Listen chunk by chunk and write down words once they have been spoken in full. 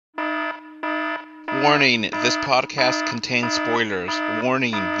Warning, this podcast contains spoilers.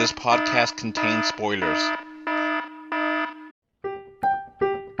 Warning, this podcast contains spoilers.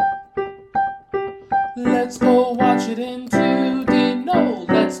 Let's go watch it in 2D. No,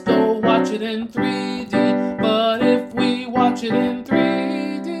 let's go watch it in 3D. But if we watch it in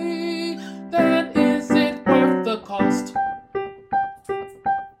 3D, then is it worth the cost?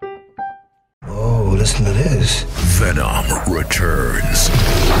 Oh, listen to this. Venom returns.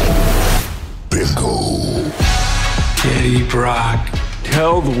 Bingo. Eddie Brock,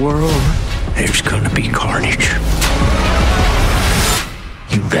 tell the world there's gonna be carnage.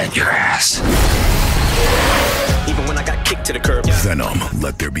 You bet your ass. Even when I got kicked to the curb. Venom,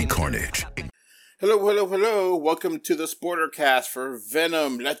 let there be carnage. Hello. Welcome to the Spoilercast for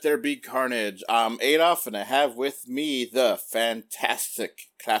Venom, Let There Be Carnage. I'm Adolf, and I have with me the fantastic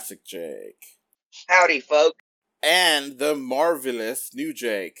Classic Jake. Howdy, folk. And the marvelous New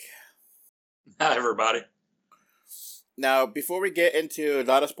Jake. Hi, everybody. Now, before we get into a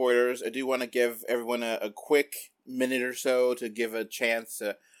lot of spoilers, I do want to give everyone a quick minute or so to give a chance,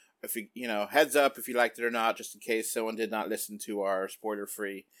 if you heads up if you liked it or not, just in case someone did not listen to our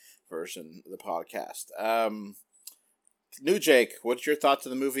spoiler-free version of the podcast. New Jake, what's your thoughts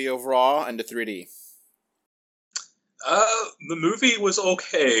on the movie overall and the 3D? The movie was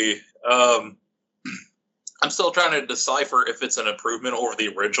okay. I'm still trying to decipher if it's an improvement over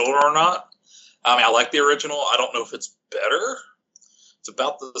the original or not. I mean, I like the original. I don't know if it's better. It's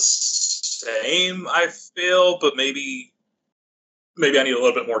about the same, I feel, but maybe I need a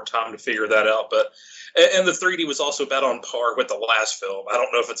little bit more time to figure that out. But and the 3D was also about on par with the last film. I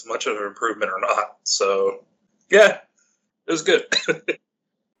don't know if it's much of an improvement or not. So, yeah, it was good.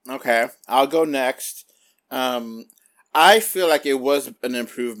 Okay, I'll go next. I feel like it was an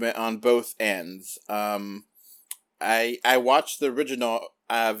improvement on both ends. I watched the original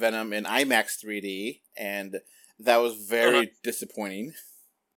Venom in IMAX 3D, and that was very disappointing.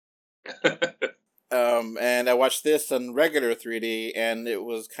 And I watched this on regular 3D, and it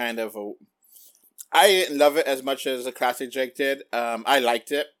was kind of I didn't love it as much as the Classic Jake did. I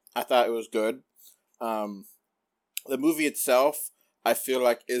liked it. I thought it was good. The movie itself, I feel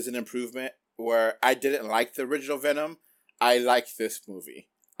like, is an improvement. Where I didn't like the original Venom, I like this movie.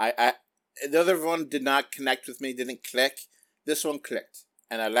 The other one did not connect with me, didn't click. This one clicked.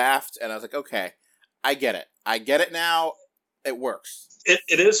 And I laughed, and I was like, okay, I get it. I get it now. It works.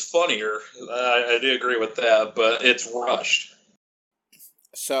 It is funnier. I do agree with that, but it's rushed.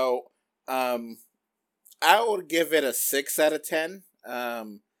 So, I would give it a 6 out of 10.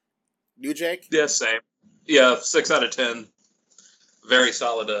 You, Jake? Yeah, same. Yeah, 6 out of 10. Very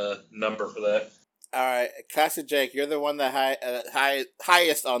solid number for that. All right, Classic Jake, you're the one that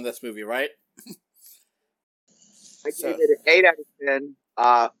highest on this movie, right? I gave it an 8 out of 10.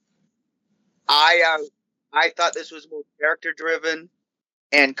 I thought this was more character driven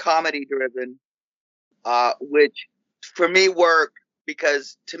and comedy driven, which for me worked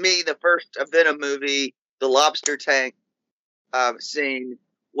because to me the first Venom movie, the lobster tank scene,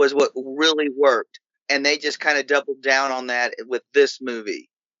 was what really worked, and they just kind of doubled down on that with this movie,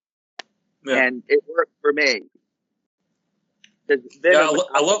 and it worked for me. Venom,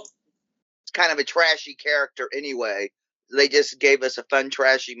 I love. It's kind of a trashy character anyway. They just gave us a fun,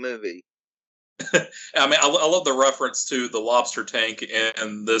 trashy movie. I mean, I love the reference to the lobster tank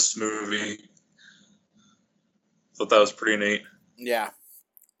in this movie. Thought that was pretty neat. Yeah.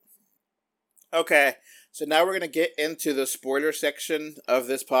 Okay, so now we're going to get into the spoiler section of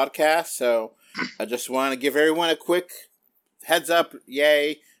this podcast. So I just want to give everyone a quick heads up,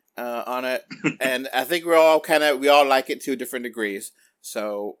 yay, on it. And I think we all like it to different degrees.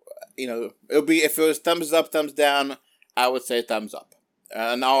 So, it'll be, if it was thumbs up, thumbs down, I would say thumbs up.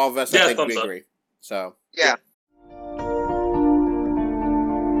 And all of us, I think we agree. So, yeah.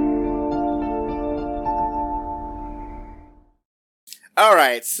 All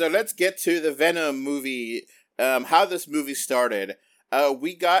right, so let's get to the Venom movie. How this movie started.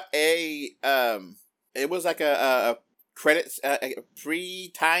 We got it was like a credits, a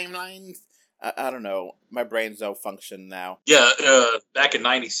pre-timeline. I don't know. My brains don't function now. Yeah, back in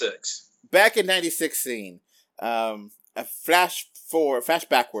 96. Back in 96 scene. A flash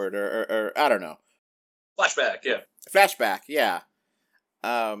backward, or I don't know. Flashback, yeah. Flashback, yeah.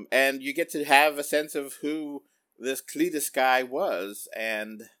 And you get to have a sense of who this Cletus guy was,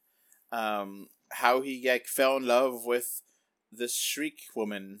 and how he fell in love with this Shriek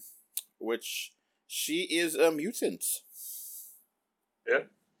woman, which she is a mutant. Yeah.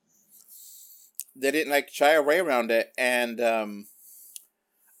 They didn't shy away around it, and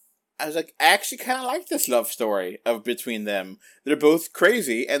I was like, I actually kind of like this love story of between them. They're both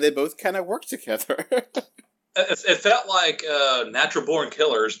crazy, and they both kind of work together. It felt like Natural Born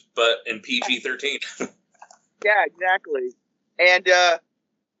Killers, but in PG-13. Yeah, exactly.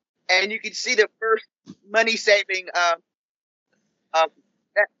 And you can see the first money saving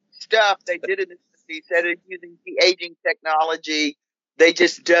stuff they did in this movie. Instead of using the aging technology, they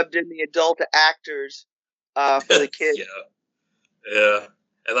just dubbed in the adult actors for the kids. Yeah.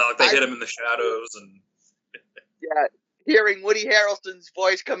 And like they hit him in the shadows, and yeah, hearing Woody Harrelson's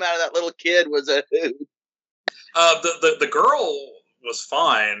voice come out of that little kid was a hoot. The girl was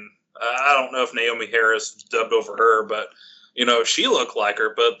fine. I don't know if Naomi Harris dubbed over her, but she looked like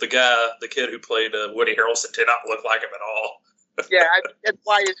her. But the kid who played Woody Harrelson did not look like him at all. Yeah, that's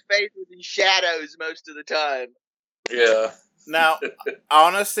why his face was in shadows most of the time. Yeah. Now,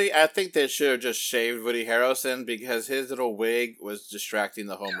 honestly, I think they should have just shaved Woody Harrelson because his little wig was distracting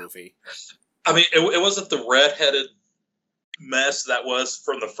the whole movie. I mean, it wasn't the redheaded mess that was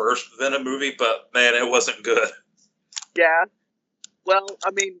from the first Venom movie, but man, it wasn't good. Yeah. Well, I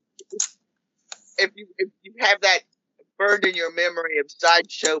mean, if you have that burned in your memory of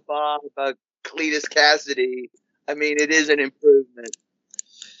Sideshow Bob, Cletus Cassidy, I mean, it is an improvement.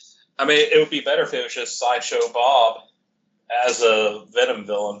 I mean, it would be better if it was just Sideshow Bob as a Venom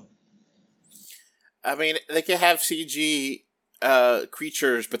villain. I mean, they can have CG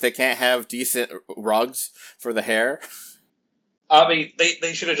creatures, but they can't have decent rugs for the hair. I mean,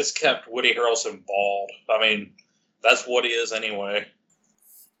 they should have just kept Woody Harrelson bald. I mean, that's what he is anyway.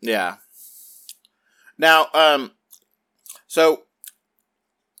 Yeah. Now, so,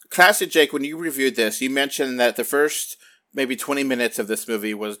 Classic Jake, when you reviewed this, you mentioned that the first maybe 20 minutes of this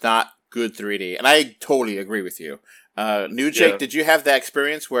movie was not good 3D, and I totally agree with you. New Jake, did you have that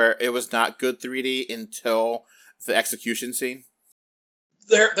experience where it was not good 3D until the execution scene?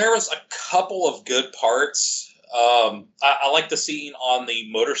 There was a couple of good parts. I like the scene on the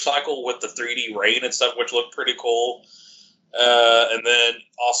motorcycle with the 3D rain and stuff, which looked pretty cool. And then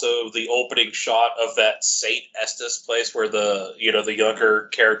also the opening shot of that St. Estes place where the younger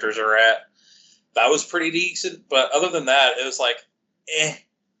characters are at. That was pretty decent, but other than that, it was like, eh.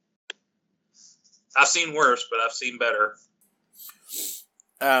 I've seen worse, but I've seen better.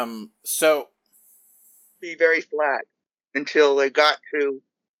 So be very flat until they got to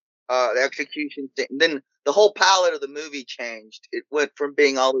the execution thing. Then the whole palette of the movie changed. It went from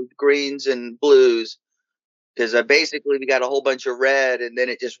being all those greens and blues because basically we got a whole bunch of red, and then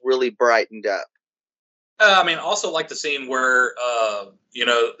it just really brightened up. I mean, also like the scene where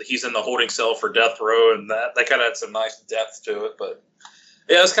he's in the holding cell for death row, and that kind of had some nice depth to it, but.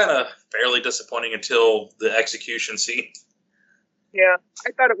 Yeah, it was kind of fairly disappointing until the execution scene. Yeah,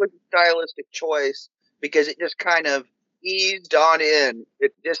 I thought it was a stylistic choice because it just kind of eased on in.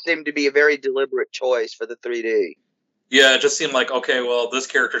 It just seemed to be a very deliberate choice for the 3D. Yeah, it just seemed like, okay, well, this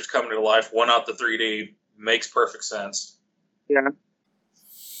character's coming to life. Why not the 3D? Makes perfect sense. Yeah.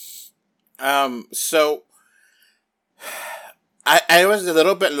 So I was a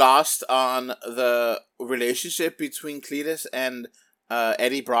little bit lost on the relationship between Cletus and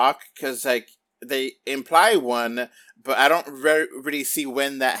Eddie Brock, because like they imply one, but I don't really see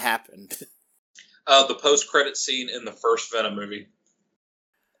when that happened. The post-credit scene in the first Venom movie.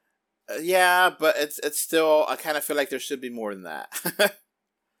 Yeah, but it's still, I kind of feel like there should be more than that.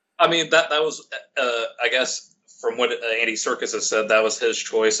 I mean, that was, I guess, from what Andy Serkis has said, that was his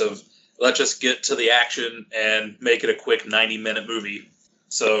choice of, let's just get to the action and make it a quick 90-minute movie.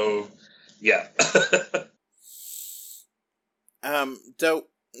 So, yeah. So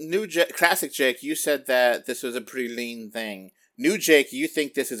Classic Jake, you said that this was a pretty lean thing. New Jake, you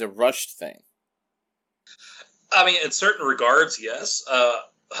think this is a rushed thing? I mean, in certain regards, yes.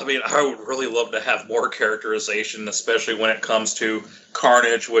 I mean, I would really love to have more characterization, especially when it comes to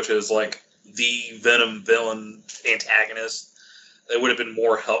Carnage, which is like the Venom villain antagonist. It would have been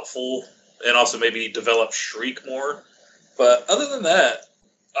more helpful, and also maybe develop Shriek more. But other than that,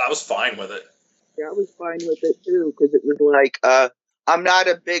 I was fine with it. Yeah, I was fine with it too, because it was like, I'm not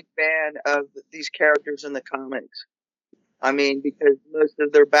a big fan of these characters in the comics. I mean, because most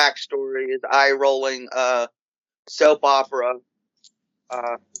of their backstory is eye-rolling soap opera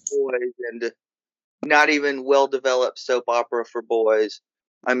for boys, and not even well-developed soap opera for boys.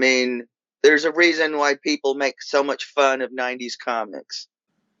 I mean, there's a reason why people make so much fun of 90s comics.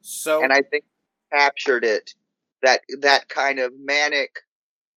 And I think captured it, that kind of manic,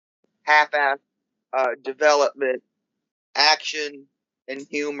 half-assed development, action, and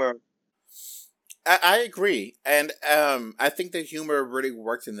humor. I agree, and I think the humor really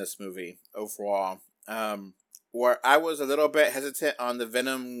worked in this movie overall. Where I was a little bit hesitant on the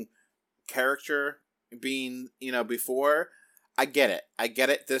Venom character being, before, I get it. I get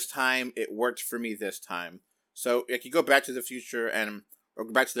it this time. It worked for me this time. So if you go back to the future or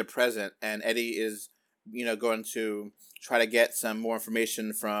go back to the present, and Eddie is, going to try to get some more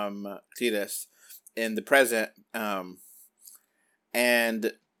information from Cletus in the present,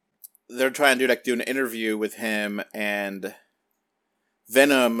 and they're trying to do an interview with him, and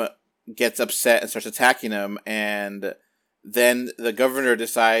Venom gets upset and starts attacking him, and then the governor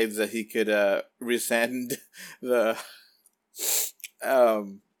decides that he could rescind the. It's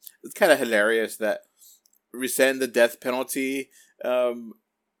kind of hilarious that rescind the death penalty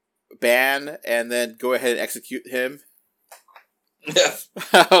ban and then go ahead and execute him. Yeah.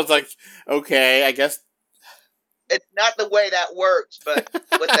 I was like, okay, I guess It's not the way that works, but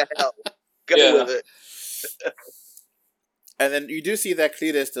what the hell? Go with it. And then you do see that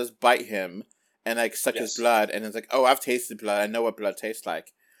Cletus does bite him and suck his blood, and it's like, oh, I've tasted blood. I know what blood tastes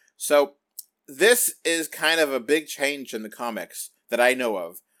like. So this is kind of a big change in the comics that I know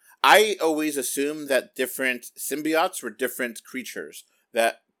of. I always assumed that different symbiotes were different creatures.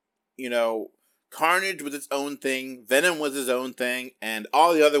 That, Carnage was its own thing, Venom was his own thing, and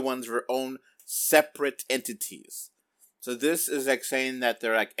all the other ones were own separate entities. So this is saying that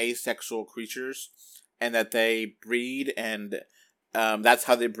they're asexual creatures, and that they breed, and that's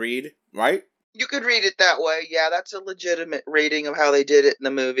how they breed, right? You could read it that way. Yeah, that's a legitimate reading of how they did it in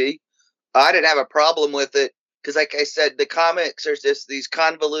the movie. I didn't have a problem with it because, like I said, the comics are just these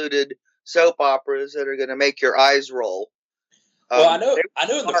convoluted soap operas that are going to make your eyes roll. Well, I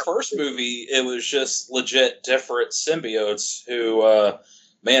know in the first movie, it was just legit different symbiotes who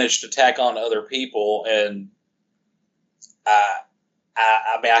managed to tack on to other people, and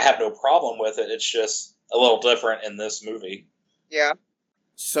I mean, I have no problem with it. It's just a little different in this movie. Yeah.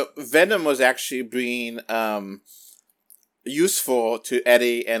 So Venom was actually being useful to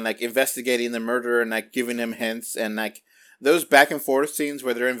Eddie and investigating the murder and giving him hints and those back and forth scenes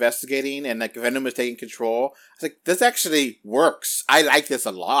where they're investigating and Venom is taking control. I was like, this actually works. I like this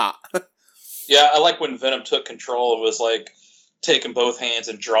a lot. Yeah, I like when Venom took control. It was taking both hands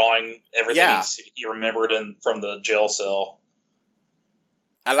and drawing everything he remembered from the jail cell.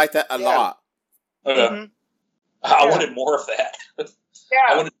 I like that a lot. Okay. Mm-hmm. I wanted more of that. Yeah.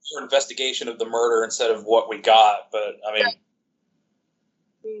 I wanted more investigation of the murder instead of what we got, but I mean...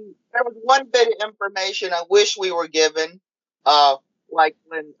 There was one bit of information I wish we were given.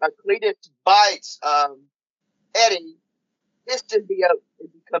 When Cletus bites Eddie, his symbiote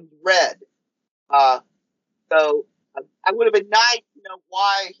becomes red. So I would have been nice to know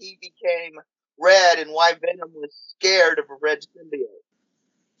why he became red and why Venom was scared of a red symbiote.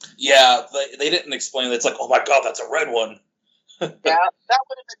 Yeah, they didn't explain that. It's like, oh my god, that's a red one. Yeah, that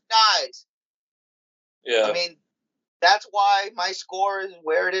would have been nice. Yeah. I mean, that's why my score is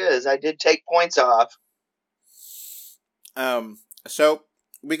where it is. I did take points off. So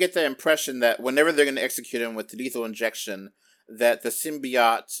we get the impression that whenever they're going to execute him with the lethal injection, that the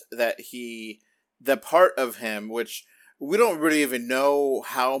symbiote the part of him, which we don't really even know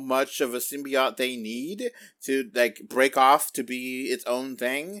how much of a symbiote they need to break off to be its own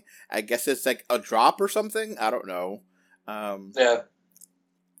thing. I guess it's a drop or something. I don't know. Yeah.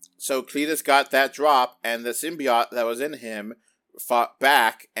 So Cletus got that drop, and the symbiote that was in him fought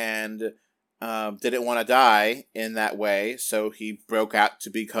back and didn't want to die in that way, so he broke out to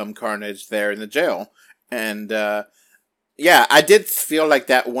become Carnage there in the jail. And yeah, I did feel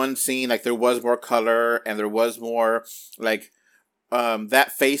that one scene, there was more color, and there was more,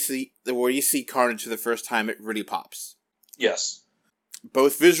 that face where you see Carnage for the first time, it really pops. Yes.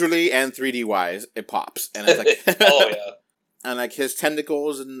 Both visually and 3D-wise, it pops. And it's oh, yeah. And his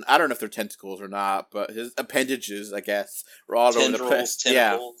tentacles, and I don't know if they're tentacles or not, but his appendages, I guess, were all over the place.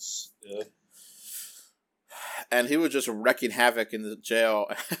 Tentacles. Yeah. And he was just wrecking havoc in the jail.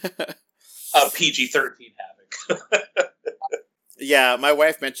 PG-13 havoc. Yeah, my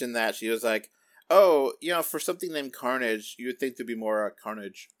wife mentioned that. She was like, oh, for something named Carnage, you would think there'd be more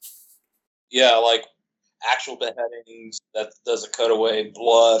Carnage. Yeah, actual beheadings, that doesn't cut away,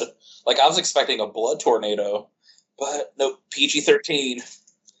 blood. I was expecting a blood tornado. But no, PG-13. I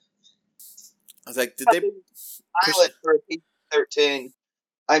was like, did they pilot for a PG-13?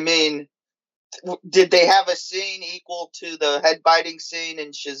 I mean, did they have a scene equal to the head biting scene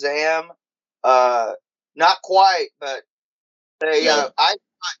in Shazam? Not quite, but they. Yeah. I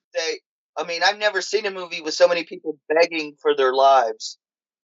mean, I've never seen a movie with so many people begging for their lives,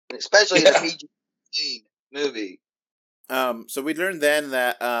 especially in a PG-13 movie. So we learned then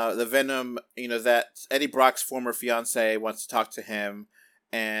that the Venom, that Eddie Brock's former fiance wants to talk to him,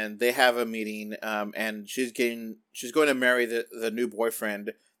 and they have a meeting. And she's going to marry the new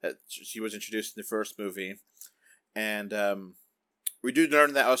boyfriend that she was introduced in the first movie. And we do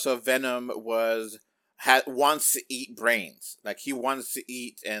learn that also Venom wants to eat brains. Like, he wants to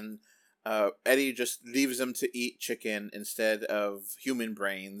eat, and Eddie just leaves him to eat chicken instead of human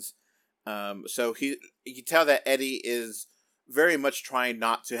brains. So you can tell that Eddie is very much trying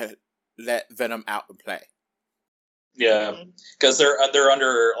not to let Venom out and play. Yeah, because they're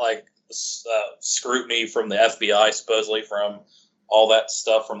under like scrutiny from the FBI, supposedly, from all that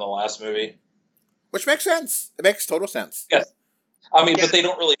stuff from the last movie. Which makes sense. It makes total sense. Yeah. I mean, but they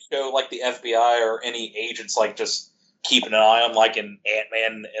don't really show like the FBI or any agents like just keeping an eye on, like in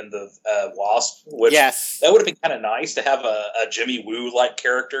Ant-Man and the Wasp. Which, yes, that would have been kind of nice to have a Jimmy Woo like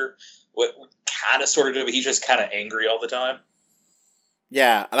character. What kind of sort of do, but he's just kind of angry all the time.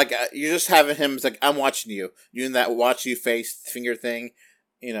 Yeah, like you're just having him. It's like, I'm watching you. Doing that watch you face finger thing,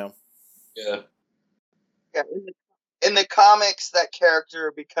 you know. Yeah. Yeah. In the comics, that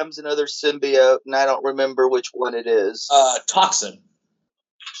character becomes another symbiote, and I don't remember which one it is. Toxin.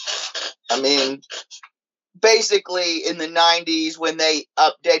 I mean, basically, in the 90s, when they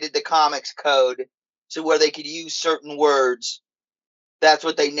updated the comics code to where they could use certain words, that's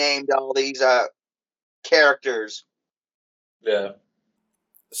what they named all these characters. Yeah.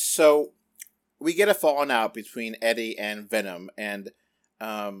 So, we get a falling out between Eddie and Venom, and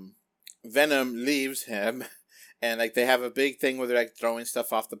Venom leaves him. And, like, they have a big thing where they're, like, throwing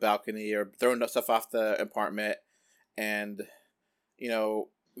stuff off the balcony or throwing stuff off the apartment. And, you know,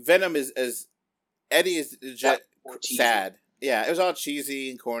 Venom Eddie is legit sad. Yeah, it was all cheesy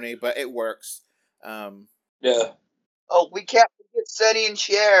and corny, but it works. Yeah. Oh, we can't forget Sonny and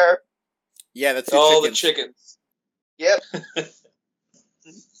Cher. Yeah, that's the chickens. Yep.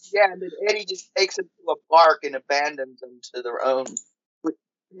 Yeah, and then Eddie just takes them to a park and abandons them to their own.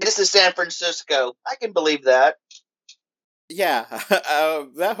 This is San Francisco. I can believe that. Yeah,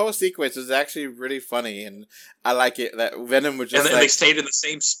 that whole sequence is actually really funny, and I like it. That Venom was just and then they stayed in the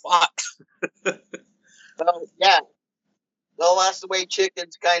same spot. Well, yeah. Well, that's the way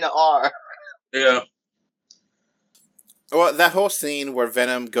chickens kind of are. Yeah. Well, that whole scene where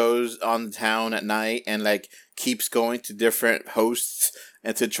Venom goes on town at night and, like, keeps going to different hosts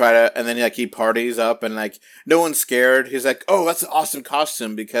and then like he parties up and, like, no one's scared. He's like, oh, that's an awesome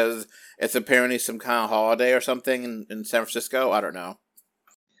costume because it's apparently some kind of holiday or something in San Francisco. I don't know.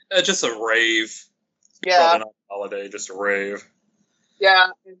 Just a rave. Yeah. Probably not a holiday, just a rave. Yeah,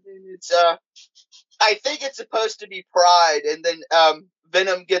 and then it's, I think it's supposed to be Pride, and then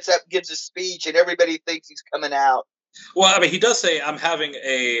Venom gets up, gives a speech, and everybody thinks he's coming out. Well, I mean, he does say, I'm having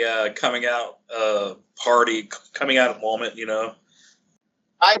a coming out party, coming out moment, you know.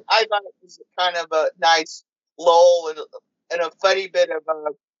 I thought it was kind of a nice lull and a funny bit of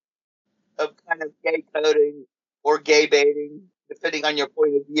kind of gay coding or gay baiting, depending on your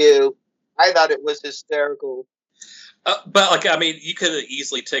point of view. I thought it was hysterical. But, like, I mean, you could have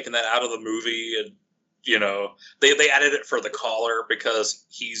easily taken that out of the movie and, you know, they added it for the collar because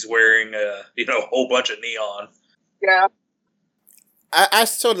he's wearing a whole bunch of neon. Yeah. I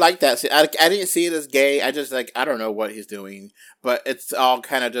still like that. I didn't see it as gay. I just, like, I don't know what he's doing. But it's all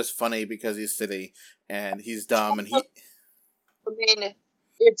kind of just funny because he's silly and he's dumb and he... I mean,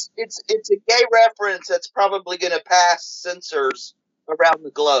 it's a gay reference that's probably going to pass censors around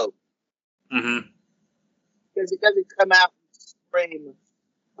the globe. Mm-hmm. Because it doesn't come out and scream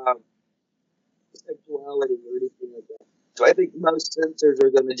sexuality or anything like that. So I think most censors are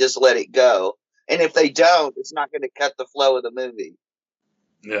going to just let it go. And if they don't, it's not going to cut the flow of the movie.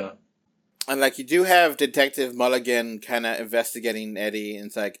 Yeah. And, like, you do have Detective Mulligan kind of investigating Eddie, and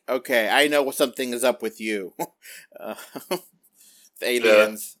it's like, okay, I know something is up with you. The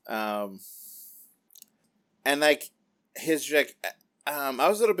aliens. Yeah. And, like, I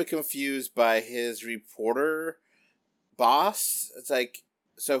was a little bit confused by his reporter boss. It's like,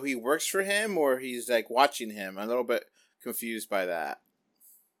 so he works for him, or he's, like, watching him? I'm a little bit confused by that.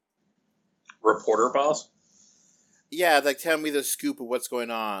 Reporter boss? Yeah, like, tell me the scoop of what's going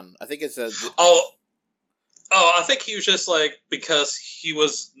on. I think it's I think he was just, like, because he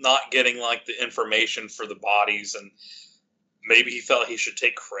was not getting, like, the information for the bodies, and maybe he felt he should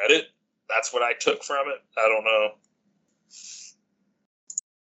take credit. That's what I took from it. I don't know.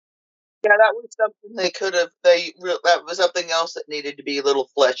 Yeah, that was something that was something else that needed to be a little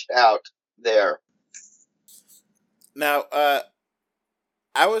fleshed out there. Now,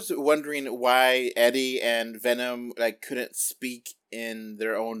 I was wondering why Eddie and Venom, like, couldn't speak in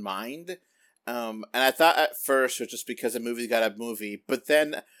their own mind. And I thought at first it was just because the movie got a movie. But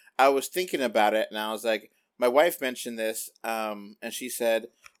then I was thinking about it, and I was like, my wife mentioned this, and she said,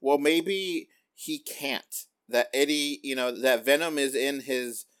 well, maybe he can't. That Eddie, that Venom is in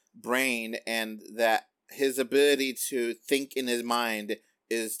his brain, and that his ability to think in his mind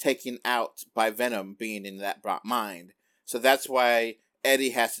is taken out by Venom being in that mind. So that's why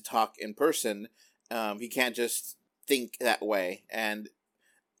Eddie has to talk in person. He can't just think that way. And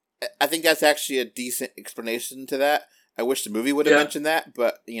I think that's actually a decent explanation to that. I wish the movie would have mentioned that,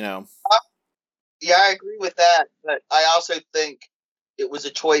 but, you know. Yeah, I agree with that. But I also think it was a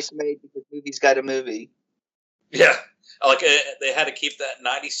choice made because Movie's Got a Movie. Yeah. Like, they had to keep that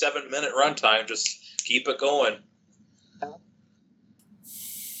 97-minute runtime. Just keep it going.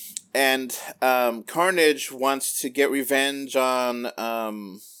 And Carnage wants to get revenge on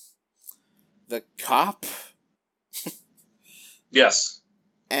the cop. Yes.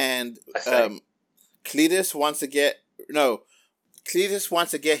 And Cletus wants to get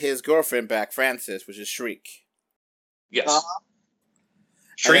his girlfriend back, Frances, which is Shriek. Yes.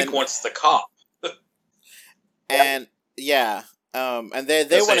 Shriek wants the cop. And yeah, and they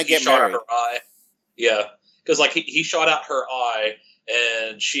want to get married. Her eye. Yeah, because like he shot out her eye,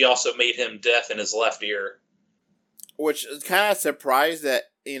 and she also made him deaf in his left ear. Which is kind of surprised that,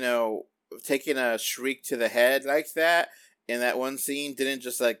 you know, taking a Shriek to the head like that in that one scene didn't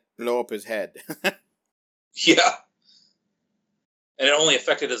just like blow up his head. Yeah. And it only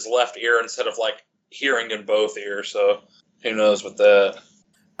affected his left ear instead of like hearing in both ears, so who knows with that.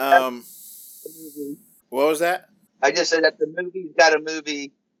 What was that? I just said that the Movie's Got a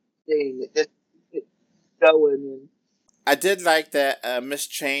Movie thing. It's going. And I did like that Miss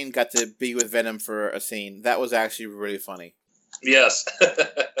Chain got to be with Venom for a scene. That was actually really funny. Yes.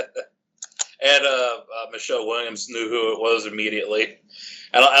 And Michelle Williams knew who it was immediately.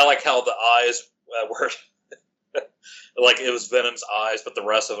 And I like how the eyes were... like, it was Venom's eyes, but the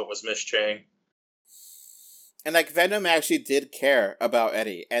rest of it was Miss Chang. And, like, Venom actually did care about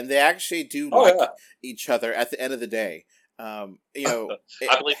Eddie. And they actually do each other at the end of the day. You know...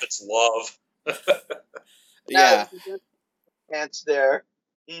 I believe it's love. Yeah. Pants there.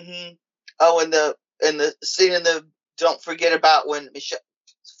 Mm-hmm. Oh, and the scene in the... Don't forget about when Michelle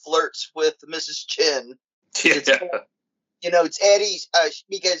flirts with Mrs. Chin. Yeah. You know, it's Eddie's...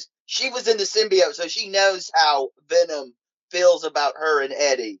 because she was in the symbiote, so she knows how Venom feels about her and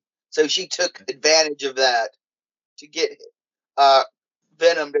Eddie. So she took advantage of that to get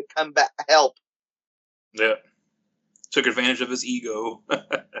Venom to come back, help. Yeah. Took advantage of his ego.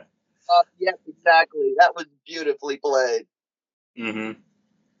 Yes, exactly. That was beautifully played. Mm-hmm.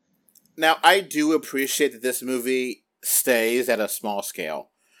 Now, I do appreciate that this movie stays at a small scale.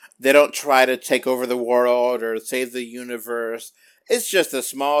 They don't try to take over the world or save the universe. It's just a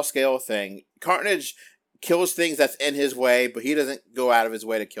small scale thing. Carnage kills things that's in his way, but he doesn't go out of his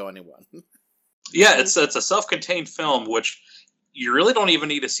way to kill anyone. Yeah, it's a self-contained film, which you really don't even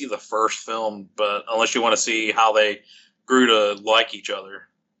need to see the first film, but unless you want to see how they grew to like each other.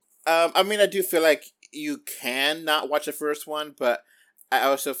 I mean, I do feel like you can not watch the first one, but I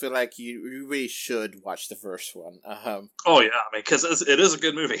also feel like you really should watch the first one. Oh yeah, I mean, because it is a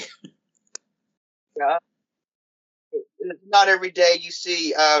good movie. Yeah. It's not every day you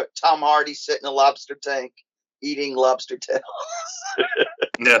see Tom Hardy sit in a lobster tank eating lobster tails.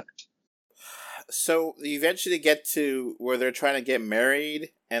 Yeah. So you eventually get to where they're trying to get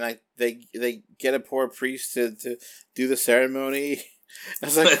married, and they get a poor priest to do the ceremony. I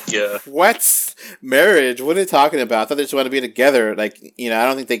was like, yeah. What? Marriage? What are they talking about? I thought they just want to be together. Like, you know, I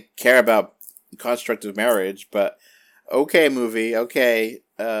don't think they care about the construct of marriage, but okay, movie, okay.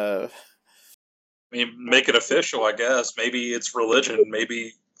 I mean, make it official, I guess. Maybe it's religion.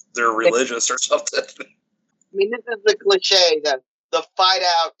 Maybe they're religious or something. I mean, this is the cliche, the fight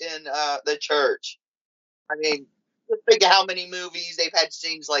out in the church. I mean, just think of how many movies they've had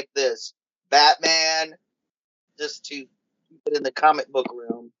scenes like this. Batman, just to keep it in the comic book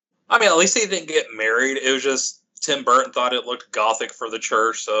realm. I mean, at least they didn't get married. It was just Tim Burton thought it looked gothic for the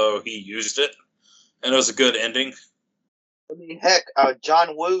church, so he used it. And it was a good ending. I mean, heck,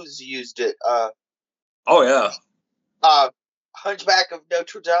 John Woo's used it. Oh, yeah. Hunchback of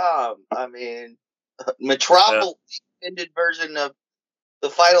Notre Dame. I mean, Metropolis, the extended version of the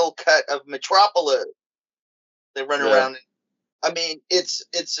final cut of Metropolis. They run around. I mean, it's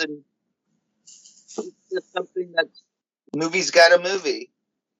just something that's movie's got a movie.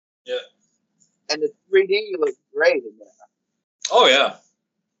 Yeah. And the 3D looks great in there. Oh, yeah.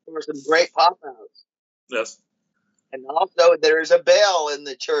 There were some great pop-outs. Yes. And also, there is a bell in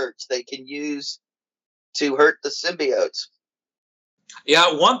the church they can use to hurt the symbiotes.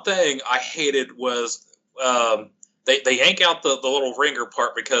 Yeah, one thing I hated was they yank out the little ringer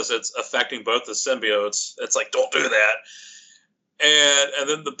part because it's affecting both the symbiotes. It's like, don't do that. And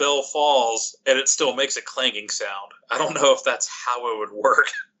then the bell falls, and it still makes a clanging sound. I don't know if that's how it would work.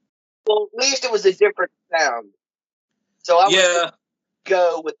 Well, at least it was a different sound. So I would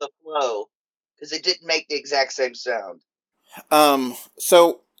go with the flow because it didn't make the exact same sound.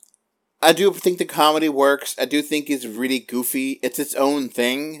 So I do think the comedy works. I do think it's really goofy. It's its own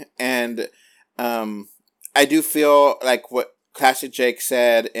thing, and I do feel like what Classic Jake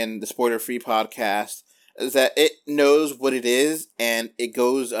said in the Spoiler Free podcast is that it knows what it is, and it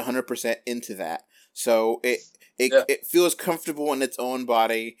goes 100% into that. So it feels comfortable in its own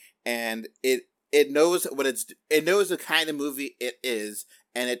body, and it knows what it knows the kind of movie it is,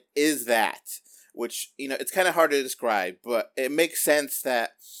 and it is that. Which, it's kind of hard to describe, but it makes sense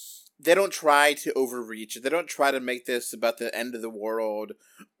that they don't try to overreach. They don't try to make this about the end of the world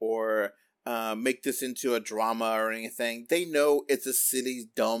or make this into a drama or anything. They know it's a silly,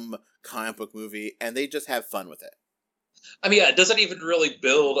 dumb comic book movie, and they just have fun with it. I mean, it doesn't even really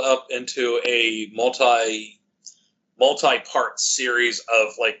build up into a multi-part series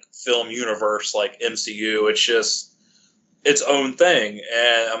of like film universe like MCU. It's just its own thing,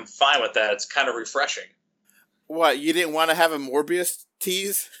 and I'm fine with that. It's kind of refreshing. What, you didn't want to have a Morbius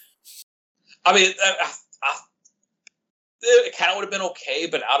tease? I mean, it kind of would have been okay,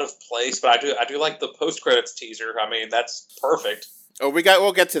 but out of place. But I do like the post credits teaser. I mean, that's perfect. Oh,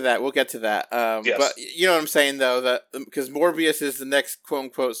 we'll get to that. Yes. But you know what I'm saying, though, that because Morbius is the next quote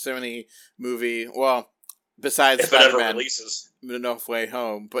unquote Sony movie. Well, besides if it ever Spider-Man, releases, No Way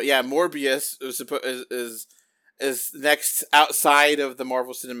Home. But yeah, Morbius is next outside of the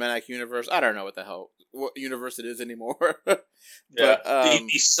Marvel Cinematic Universe. I don't know what universe it is anymore. But, the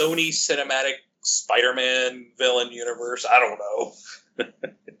Sony Cinematic Spider-Man villain universe. I don't know.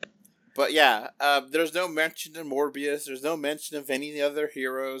 But yeah, there's no mention of Morbius. There's no mention of any other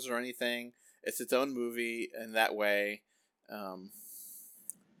heroes or anything. It's its own movie in that way. And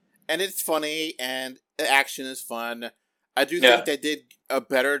it's funny, and the action is fun. I do think they did a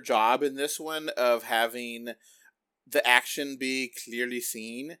better job in this one of having the action be clearly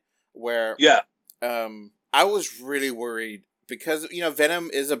seen, where I was really worried because Venom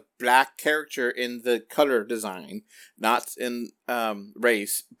is a black character in the color design, not in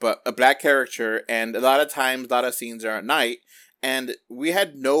race, but a black character, and a lot of times a lot of scenes are at night, and we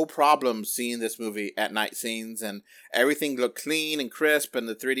had no problem seeing this movie at night scenes, and everything looked clean and crisp, and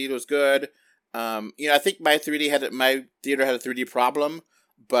the 3D was good. I think my theater had a 3D problem,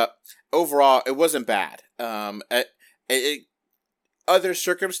 but overall it wasn't bad. Other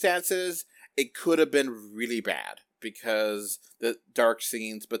circumstances, it could have been really bad because the dark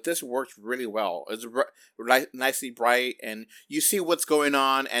scenes, but this worked really well. It's nicely bright, and you see what's going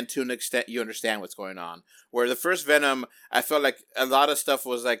on, and to an extent, you understand what's going on. Where the first Venom, I felt like a lot of stuff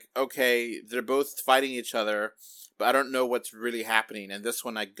was like, okay, they're both fighting each other, but I don't know what's really happening, and this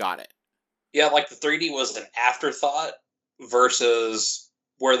one, I got it. Yeah, like the 3D was an afterthought versus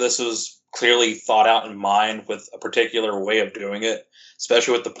where this was clearly thought out in mind with a particular way of doing it,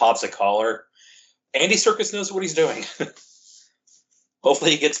 especially with the pops of color. Andy Serkis knows what he's doing.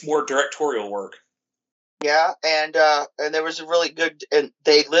 Hopefully he gets more directorial work. Yeah, and there was a really good, and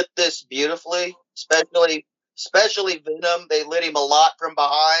they lit this beautifully, especially Venom. They lit him a lot from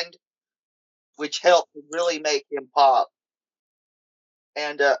behind, which helped to really make him pop.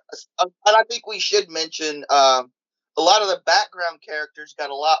 And I think we should mention a lot of the background characters got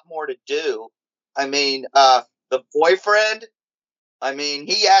a lot more to do. I mean, the boyfriend,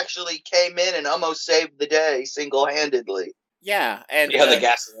 he actually came in and almost saved the day single-handedly. Yeah, and the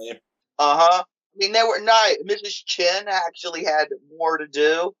gasoline. I mean, they were nice. Mrs. Chen actually had more to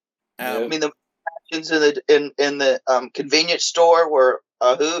do. The actions in the convenience store were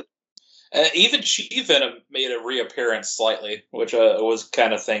a hoot. Even She-Venom made a reappearance slightly, which was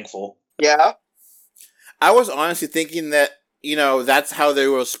kind of thankful. Yeah. I was honestly thinking that, that's how they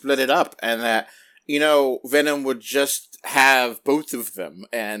will split it up, and that, Venom would just have both of them,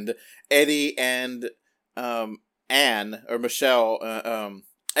 and Eddie and Anne, or Michelle,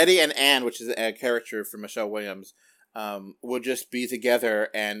 Eddie and Anne, which is a character for Michelle Williams, would just be together,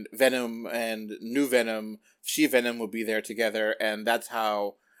 and Venom and New Venom, She-Venom will be there together, and that's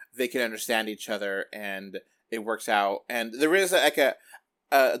how they can understand each other, and it works out. And there is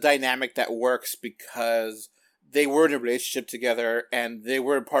a dynamic that works because they were in a relationship together, and they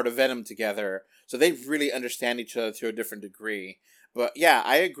were part of Venom together, so they really understand each other to a different degree. But yeah,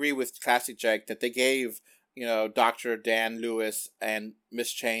 I agree with Classic Jake that they gave, Dr. Dan Lewis and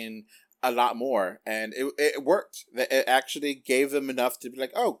Miss Chen a lot more, and it worked. It actually gave them enough to be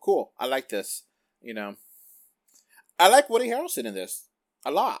like, oh, cool, I like this. I like Woody Harrelson in this. A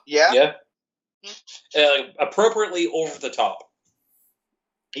lot. Yeah. Appropriately over the top.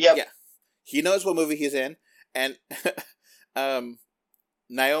 Yep. Yeah. He knows what movie he's in. And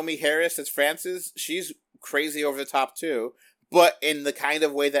Naomi Harris as Frances, she's crazy over the top too, but in the kind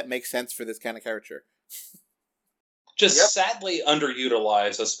of way that makes sense for this kind of character. Just sadly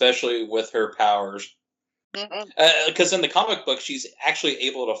underutilized, especially with her powers. Because in the comic book, she's actually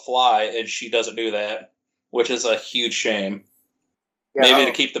able to fly, and she doesn't do that, which is a huge shame. Yeah. Maybe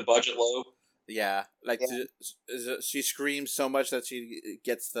to keep the budget low. Yeah, like she screams so much that she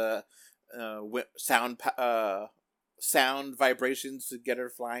gets the sound vibrations to get her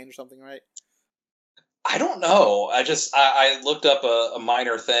flying or something, right? I don't know. I looked up a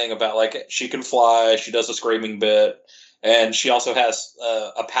minor thing about, like, she can fly, she does a screaming bit, and she also has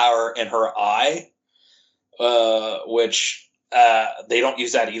a power in her eye, which they don't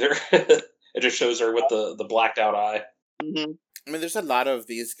use that either. It just shows her with the blacked out eye. Mm-hmm. I mean, there's a lot of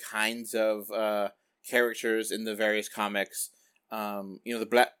these kinds of characters in the various comics.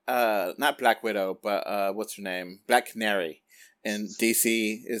 Not Black Widow, but what's her name? Black Canary. And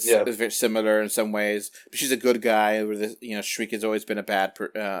DC is very similar in some ways, but she's a good guy. Where Shriek has always been a bad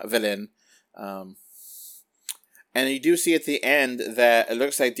villain, and you do see at the end that it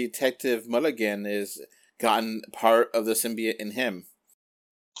looks like Detective Mulligan is gotten part of the symbiote in him,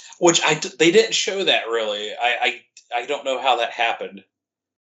 which they didn't show that really. I don't know how that happened.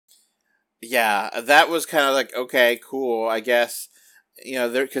 Yeah, that was kind of like, okay, cool, I guess.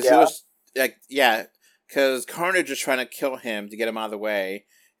 Because it was like, because Carnage was trying to kill him to get him out of the way,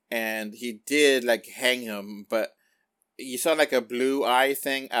 and he did, like, hang him, but you saw, like, a blue eye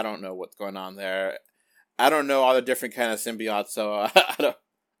thing. I don't know what's going on there. I don't know all the different kind of symbiotes, so I don't...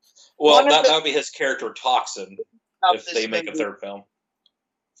 Well, that would be his character Toxin, if they make a third film.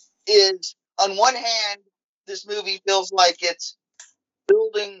 Is, on one hand, this movie feels like it's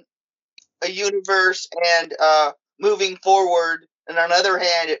building a universe and moving forward, and on the other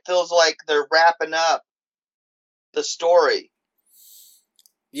hand, it feels like they're wrapping up the story.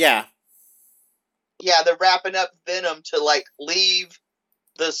 Yeah. Yeah, they're wrapping up Venom to, like, leave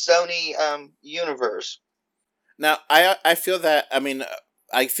the Sony universe. Now, I feel that,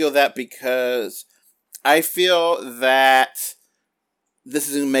 I feel that because I feel that this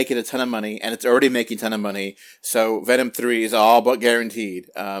is going to make it a ton of money, and it's already making a ton of money, so Venom 3 is all but guaranteed.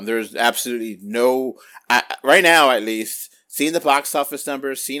 There's absolutely no... right now, at least, seeing the box office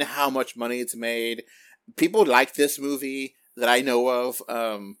numbers, seeing how much money it's made, people like this movie that I know of.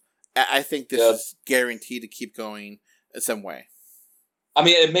 I think this is guaranteed to keep going in some way. I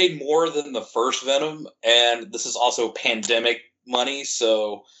mean, it made more than the first Venom, and this is also pandemic money,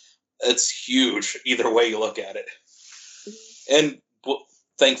 so it's huge either way you look at it. And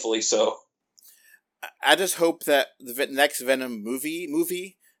thankfully so. I just hope that the next Venom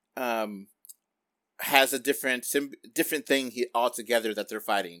movie has a different thing altogether that they're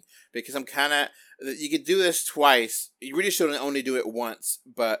fighting. Because I'm kind of... You could do this twice. You really shouldn't only do it once,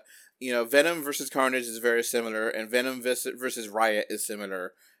 but... Venom versus Carnage is very similar, and Venom versus Riot is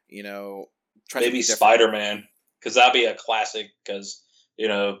similar. Maybe Spider-Man, because that'd be a classic. Because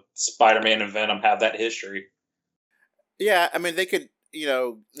Spider-Man and Venom have that history. Yeah, I mean they could.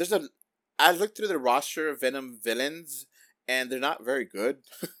 There's I looked through the roster of Venom villains, and they're not very good.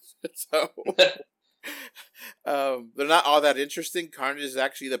 So they're not all that interesting. Carnage is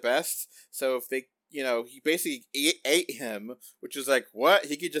actually the best. So if they. He basically ate him, which is like, what?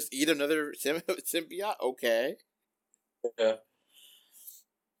 He could just eat another symbiote? Okay. Yeah.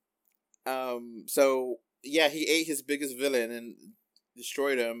 So, yeah, he ate his biggest villain and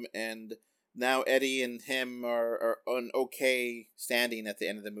destroyed him, and now Eddie and him are on okay standing at the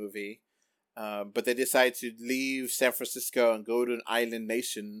end of the movie. But they decide to leave San Francisco and go to an island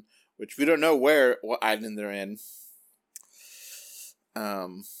nation, which we don't know what island they're in.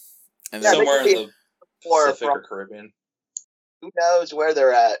 And somewhere in the Pacific or Caribbean. Who knows where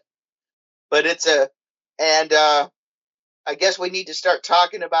they're at? But and I guess we need to start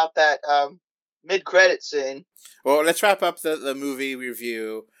talking about that mid-credit scene. Well, let's wrap up the movie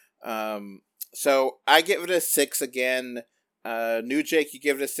review. So I give it a 6 again. New Jake, you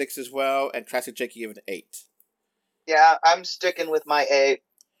give it a 6 as well, and Classic Jake, you give it an 8. Yeah, I'm sticking with my 8.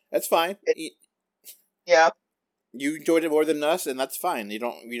 That's fine. Yeah. You enjoyed it more than us, and that's fine. You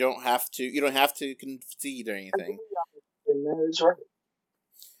don't have to concede or anything. That's right.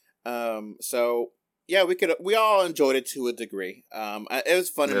 So yeah, we all enjoyed it to a degree. It was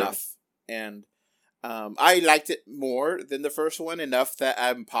fun enough, and I liked it more than the first one enough that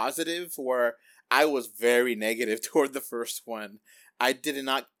I'm positive. Where I was very negative toward the first one. I did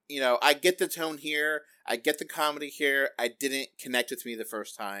not, I get the tone here, I get the comedy here. I didn't connect with me the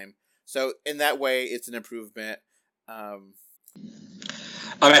first time, so in that way, it's an improvement. I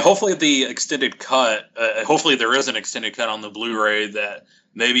mean, hopefully the extended cut. Hopefully there is an extended cut on the Blu-ray that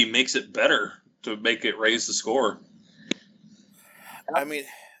maybe makes it better to make it raise the score. I mean,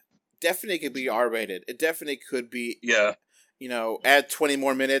 definitely could be R-rated. It definitely could be, Yeah. add 20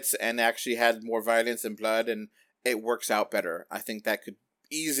 more minutes and actually had more violence and blood, and it works out better. I think that could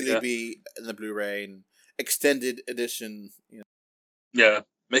easily be in the Blu-ray and extended edition. Yeah.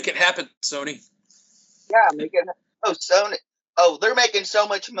 Make it happen, Sony. Yeah, make it. Oh, Sony. Oh, they're making so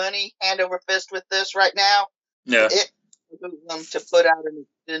much money hand over fist with this right now. Yeah. It behooves them to put out an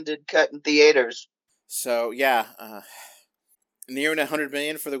extended cut in theaters. So yeah, nearing 100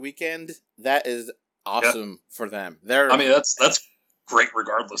 million for the weekend. That is awesome for them. I mean, that's great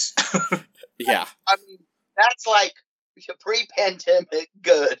regardless. Yeah. I mean, that's like pre-pandemic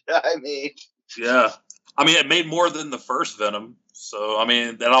good. I mean, yeah. I mean, it made more than the first Venom. So, I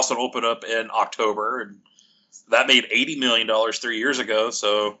mean, that also opened up in October, and that made $80 million 3 years ago.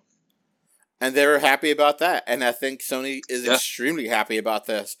 So, and they're happy about that, and I think Sony is extremely happy about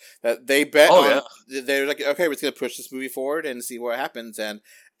this. That they bet they're like, okay, we're just gonna push this movie forward and see what happens, and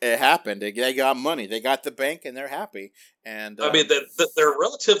it happened. They got money, they got the bank, and they're happy. And I mean, they're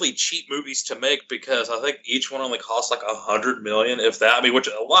relatively cheap movies to make because I think each one only costs like $100 million, if that. I mean, which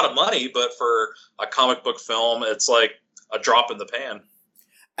is a lot of money, but for a comic book film, it's like a drop in the pan.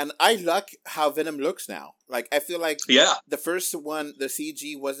 And I like how Venom looks now. Like, I feel like the first one, the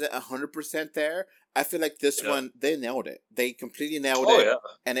CG wasn't 100% there. I feel like this one, they nailed it. They completely nailed it. Yeah.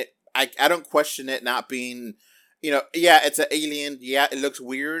 And I don't question it not being, it's an alien. Yeah, it looks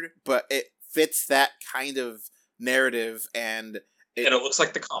weird, but it fits that kind of narrative. And it looks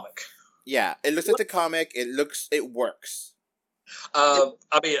like the comic. Yeah, it looks like the comic. It works. I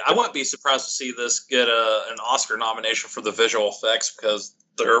mean, I wouldn't be surprised to see this get an Oscar nomination for the visual effects because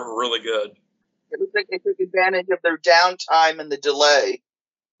they're really good. It looks like they took advantage of their downtime and the delay.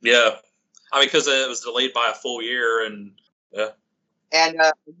 Yeah. I mean, because it was delayed by a full year, and And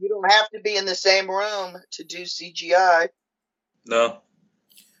you don't have to be in the same room to do CGI. No.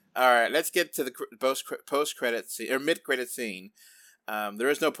 All right, let's get to the post-credit scene, or mid-credit scene. There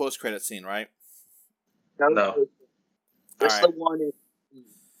is no post-credit scene, right? No. That's the one.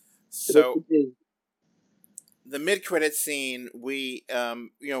 So, the mid-credit scene, we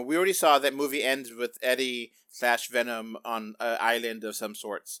already saw that movie ends with Eddie/Venom on an island of some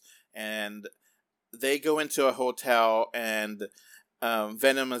sorts, and they go into a hotel, and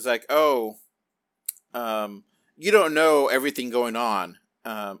Venom is like, "Oh, you don't know everything going on,"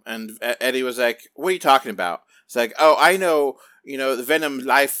 and Eddie was like, "What are you talking about?" It's like, "Oh, I know, the Venom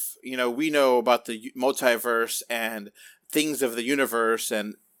life. We know about the multiverse and things of the universe,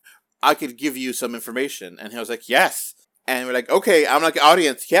 and I could give you some information." And he was like, "Yes." And we're like, "Okay." I'm like,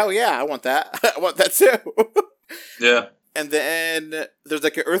 audience, yeah, I want that. I want that too. Yeah. And then there's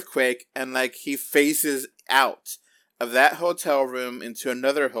like an earthquake, and like he phases out of that hotel room into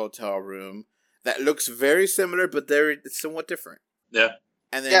another hotel room that looks very similar, but it's somewhat different. Yeah.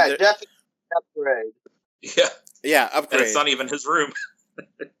 And then definitely upgrade. Yeah. Yeah, upgrade. And it's not even his room.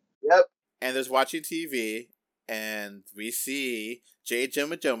 Yep. And there's watching TV, and we see J.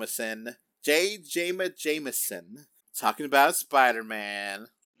 Jonah Jameson talking about Spider-Man.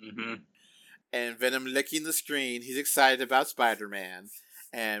 Mm-hmm. And Venom licking the screen. He's excited about Spider-Man.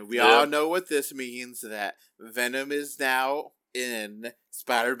 And we all know what this means, that Venom is now in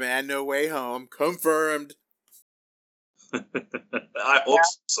Spider-Man No Way Home. Confirmed. I hope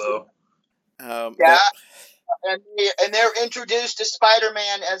so. And they're introduced to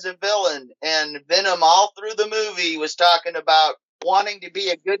Spider-Man as a villain. And Venom all through the movie was talking about wanting to be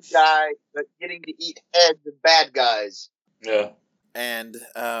a good guy, but getting to eat heads of bad guys. Yeah. And,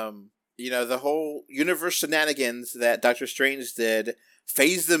 the whole universe shenanigans that Doctor Strange did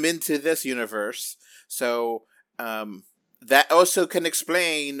phased them into this universe. So, that also can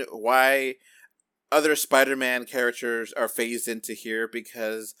explain why other Spider-Man characters are phased into here,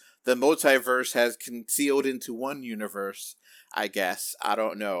 because the multiverse has concealed into one universe, I guess. I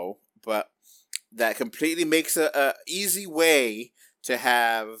don't know. But that completely makes a easy way to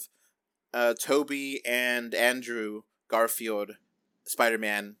have Tobey and Andrew Garfield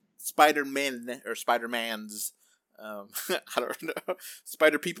Spider-Mans, I don't know,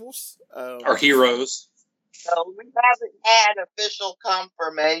 Spider-Peoples? Our heroes. So we haven't had official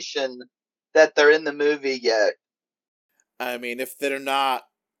confirmation that they're in the movie yet. I mean, if they're not,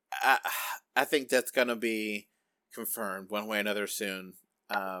 I think that's going to be confirmed one way or another soon.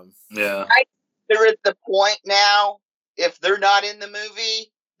 Yeah. They're at the point now, if they're not in the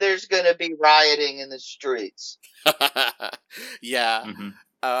movie, there's going to be rioting in the streets. Yeah. Mm-hmm.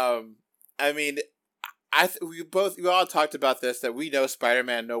 I mean, we all talked about this, that we know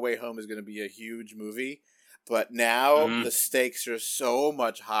Spider-Man No Way Home is going to be a huge movie, But now Mhm. the stakes are so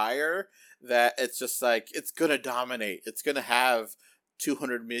much higher that it's just like it's gonna dominate. It's gonna have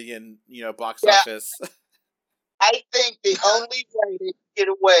 200 million, box Yeah. office. I think the only way they can get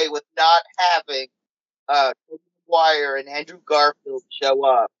away with not having Tobey Maguire and Andrew Garfield show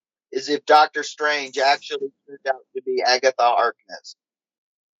up is if Doctor Strange actually turned out to be Agatha Harkness.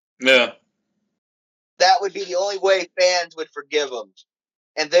 Yeah. That would be the only way fans would forgive him.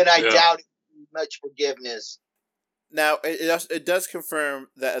 And then I Yeah. doubt it would be much forgiveness. Now, it does confirm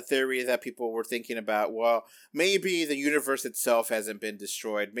that a theory that people were thinking about. Well, maybe the universe itself hasn't been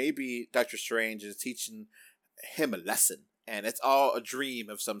destroyed. Maybe Doctor Strange is teaching him a lesson, and it's all a dream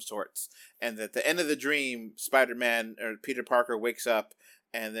of some sorts. And at the end of the dream, Spider-Man or Peter Parker wakes up,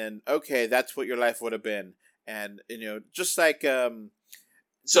 and then, okay, that's what your life would have been. And, just like...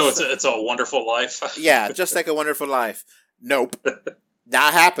 So it's a Wonderful Life. yeah, just like A Wonderful Life. Nope.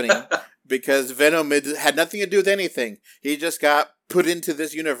 Not happening. Because Venom had nothing to do with anything. He just got put into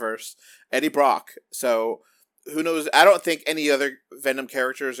this universe. Eddie Brock. So, who knows? I don't think any other Venom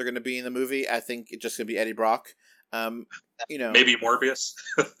characters are going to be in the movie. I think it's just going to be Eddie Brock. Maybe Morbius.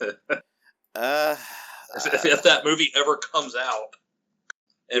 Uh, if that movie ever comes out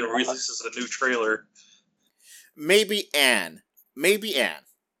and releases a new trailer. maybe Anne.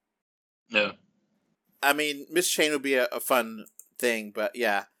 Yeah. I mean, Miss Shane would be a fun thing, but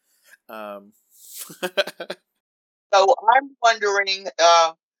yeah. So I'm wondering,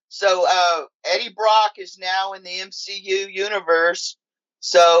 Eddie Brock is now in the MCU universe.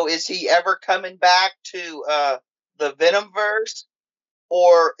 So is he ever coming back to the Venomverse?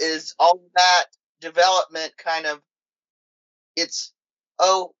 Or is all of that development kind of,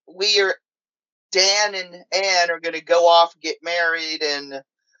 Dan and Anne are going to go off and get married and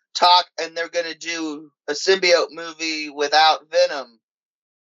talk, and they're going to do a symbiote movie without Venom.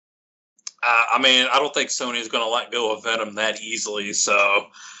 I don't think Sony's going to let go of Venom that easily. So,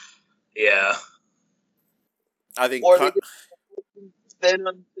 yeah. I think... Or they could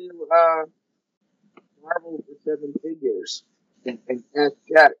Venom to Marvel for 7 figures. And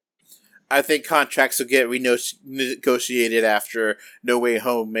cash. I think contracts will get renegotiated after No Way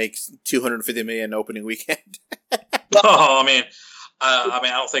Home makes $250 million opening weekend. I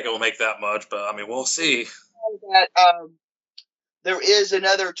don't think it will make that much, but we'll see. That there is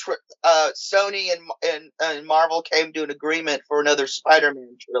another Sony and Marvel came to an agreement for another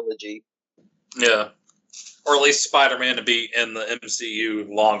Spider-Man trilogy. Yeah, or at least Spider-Man to be in the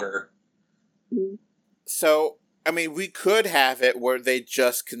MCU longer. So, we could have it where they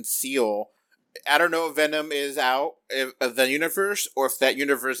just conceal. I don't know if Venom is out of the universe or if that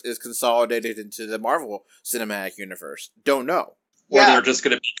universe is consolidated into the Marvel Cinematic Universe. Don't know. Or they're just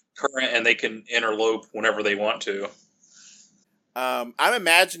going to be current and they can interlope whenever they want to. I'm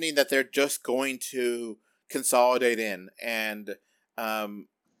imagining that they're just going to consolidate in, and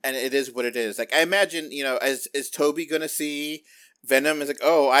it is what it is. Like, I imagine, is Toby going to see Venom? Is like,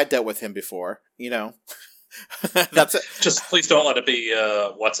 oh, I dealt with him before, That's it. Just please don't let it be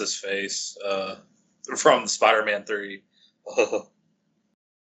what's his face from Spider-Man 3.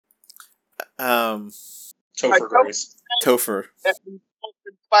 Topher Grace. Topher.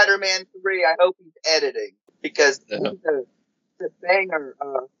 Spider-Man 3. I hope he's editing because he's a banger,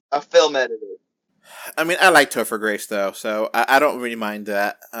 a film editor. I like Topher Grace though, so I don't really mind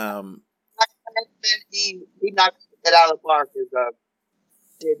that. He knocks it out of the park as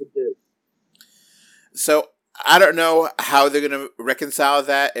David did. So I don't know how they're going to reconcile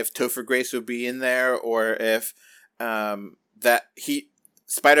that, if Topher Grace would be in there, or if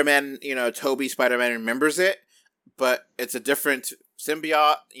Spider-Man, Toby Spider-Man remembers it, but it's a different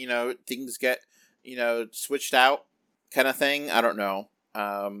symbiote, things get, switched out kind of thing. I don't know.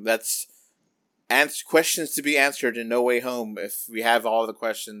 That's questions to be answered in No Way Home if we have all the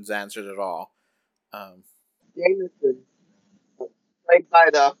questions answered at all. Jameson, played by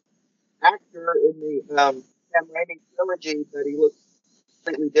the actor in the Sam Raimi trilogy, but he looks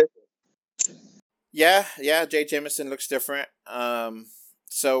completely different. Yeah, Jay Jameson looks different.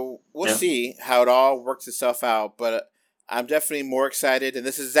 So we'll see how it all works itself out, but I'm definitely more excited, and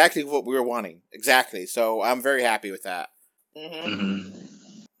this is exactly what we were wanting. Exactly. So I'm very happy with that. Mm-hmm.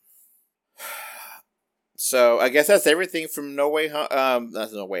 So I guess that's everything from No Way Home.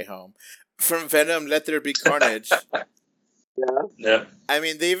 That's No Way Home. From Venom, Let There Be Carnage. Yeah.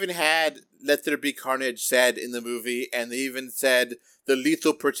 They even had Let There Be Carnage said in the movie, and they even said the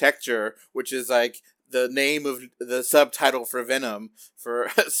Lethal Protector, which is like the name of the subtitle for Venom.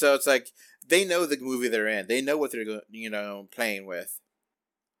 So it's like they know the movie they're in. They know what they're playing with.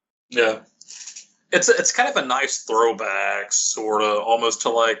 Yeah, it's kind of a nice throwback, sort of, almost to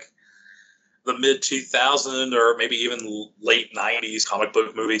like the mid 2000s or maybe even late 90s comic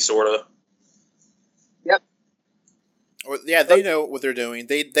book movie, sort of. Yep. Or, yeah, they know what they're doing.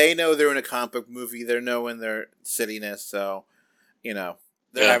 They know they're in a comic book movie. They're knowing their silliness, so they're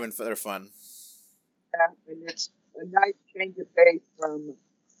having their fun. Yeah, and it's a nice change of pace from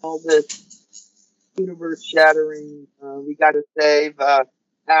all this universe shattering. We got to save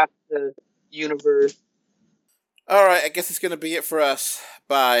half the universe. All right, I guess it's going to be it for us.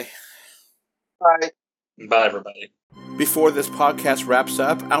 Bye. Bye. Bye, everybody. Before this podcast wraps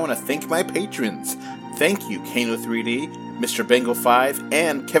up, I want to thank my patrons. Thank you, Kano3D, Mr. Bengal 5,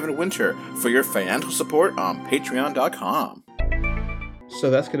 and Kevin Winter for your financial support on Patreon.com. So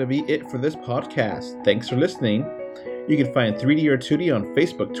that's going to be it for this podcast. Thanks for listening. You can find 3D or 2D on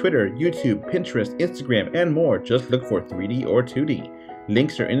Facebook, Twitter, YouTube, Pinterest, Instagram, and more. Just look for 3D or 2D.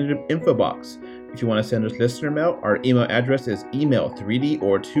 Links are in the info box. If you want to send us listener mail, our email address is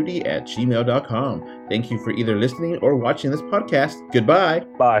email3dortwo@gmail.com. Thank you for either listening or watching this podcast. Goodbye.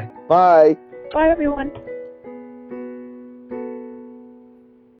 Bye. Bye. Bye, everyone.